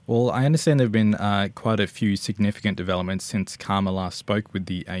Well, I understand there have been quite a few significant developments since CAAMA last spoke with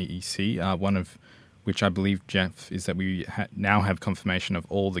the AEC, one of which I believe, Geoff, is that we now have confirmation of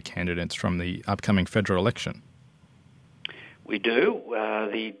all the candidates from the upcoming federal election. We do.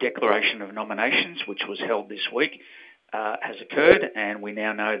 The declaration of nominations, which was held this week, has occurred, and we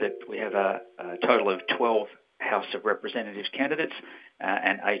now know that we have a total of 12 House of Representatives candidates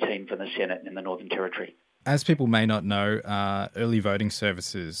and 18 for the Senate in the Northern Territory. As people may not know, early voting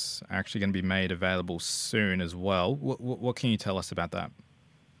services are actually going to be made available soon as well. What can you tell us about that?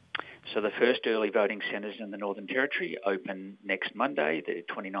 So the first early voting centres in the Northern Territory open next Monday, the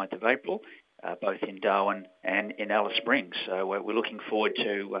 29th of April, both in Darwin and in Alice Springs. So we're looking forward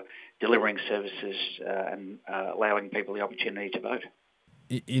to delivering services and allowing people the opportunity to vote.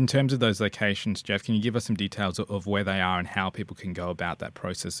 In terms of those locations, Geoff, can you give us some details of where they are and how people can go about that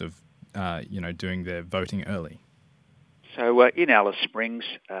process of doing their voting early? So in Alice Springs,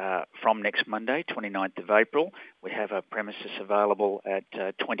 from next Monday, 29th of April, we have a premises available at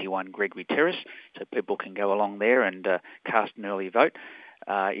 21 Gregory Terrace, so people can go along there and cast an early vote.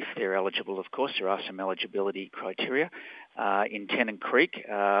 If they're eligible, of course, there are some eligibility criteria. In Tennant Creek,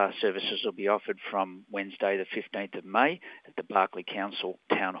 services will be offered from Wednesday the 15th of May at the Barkly Council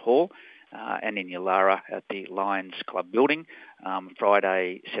Town Hall, and in Yulara at the Lions Club building,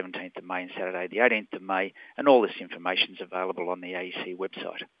 Friday 17th of May and Saturday the 18th of May, and all this information is available on the AEC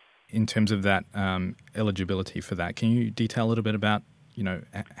website. In terms of that eligibility for that, can you detail a little bit about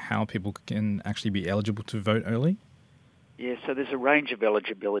how people can actually be eligible to vote early? Yeah, so there's a range of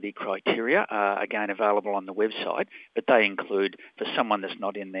eligibility criteria, again available on the website, but they include for someone that's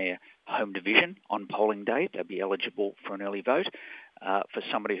not in their home division on polling day, they'll be eligible for an early vote. For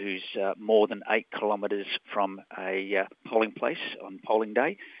somebody who's more than 8 kilometres from a polling place on polling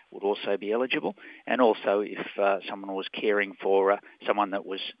day would also be eligible. And also if someone was caring for someone that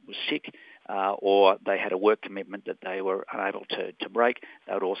was sick or they had a work commitment that they were unable to break,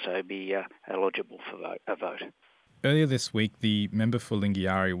 they would also be eligible for a vote. Earlier this week, the member for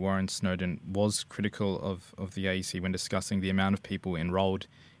Lingiari, Warren Snowden, was critical of the AEC when discussing the amount of people enrolled,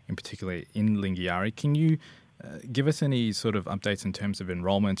 in particular in Lingiari. Can you give us any sort of updates in terms of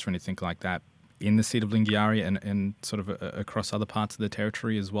enrolments or anything like that in the seat of Lingiari and sort of across other parts of the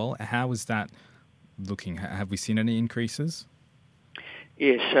territory as well? How is that looking? Have we seen any increases?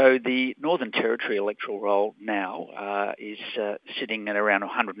 Yeah, so the Northern Territory electoral roll now is sitting at around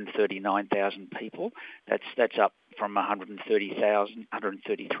 139,000 people. That's up from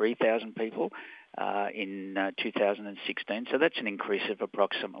 133,000 people in 2016. So that's an increase of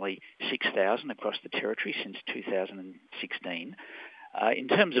approximately 6,000 across the territory since 2016. In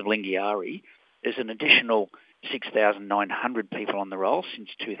terms of Lingiari, there's an additional 6,900 people on the roll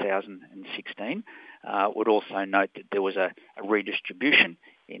since 2016. Would also note that there was a redistribution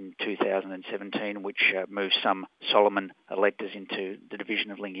in 2017 which moved some Solomon electors into the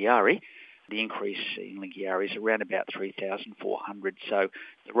division of Lingiari. The increase in Lingiari is around about 3,400. So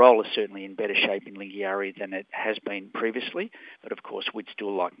the roll is certainly in better shape in Lingiari than it has been previously. But of course, we'd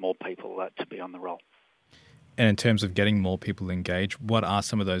still like more people to be on the roll. And in terms of getting more people engaged, what are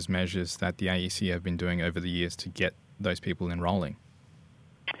some of those measures that the AEC have been doing over the years to get those people enrolling?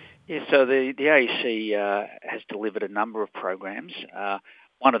 Yeah, so the AEC has delivered a number of programs.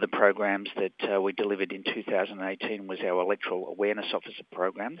 One of the programs that we delivered in 2018 was our Electoral Awareness Officer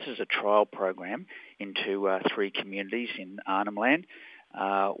program. This is a trial program into 3 communities in Arnhem Land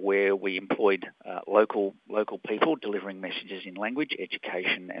where we employed local people delivering messages in language,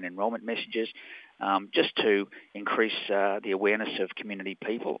 education and enrolment messages just to increase the awareness of community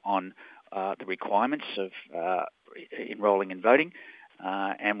people on the requirements of enrolling and voting.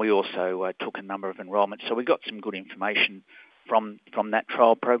 And we also took a number of enrolments. So we got some good information from that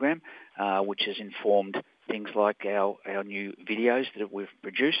trial program, which has informed things like our new videos that we've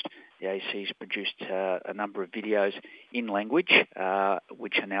produced. The AEC's produced a number of videos in language,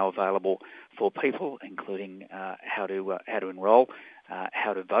 which are now available for people, including how to enrol,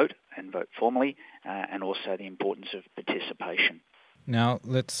 how to vote and vote formally, and also the importance of participation. Now,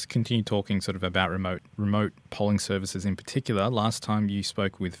 let's continue talking sort of about remote polling services in particular. Last time you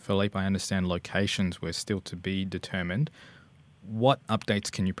spoke with Philippe, I understand locations were still to be determined. What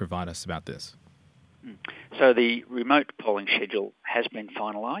updates can you provide us about this? So the remote polling schedule has been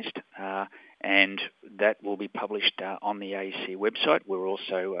finalised and that will be published on the AEC website. We're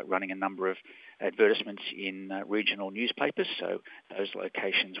also running a number of advertisements in regional newspapers, so those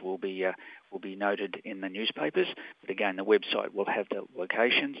locations will be noted in the newspapers. But again, the website will have the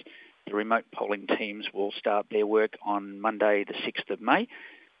locations. The remote polling teams will start their work on Monday the 6th of May.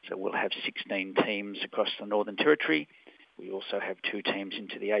 So we'll have 16 teams across the Northern Territory We also have 2 teams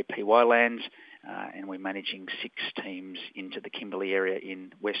into the APY lands, and we're managing 6 teams into the Kimberley area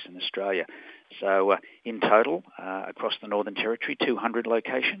in Western Australia. So in total, across the Northern Territory, 200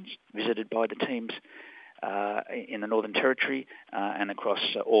 locations visited by the teams in the Northern Territory, and across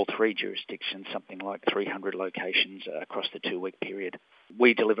all 3 jurisdictions, something like 300 locations across the 2-week period.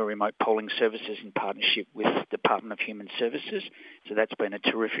 We deliver remote polling services in partnership with Department of Human Services, so that's been a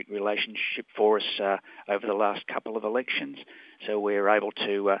terrific relationship for us over the last couple of elections. So we're able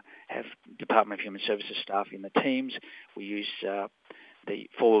to have Department of Human Services staff in the teams. We use the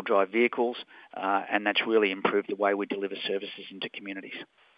 4-wheel drive vehicles, and that's really improved the way we deliver services into communities.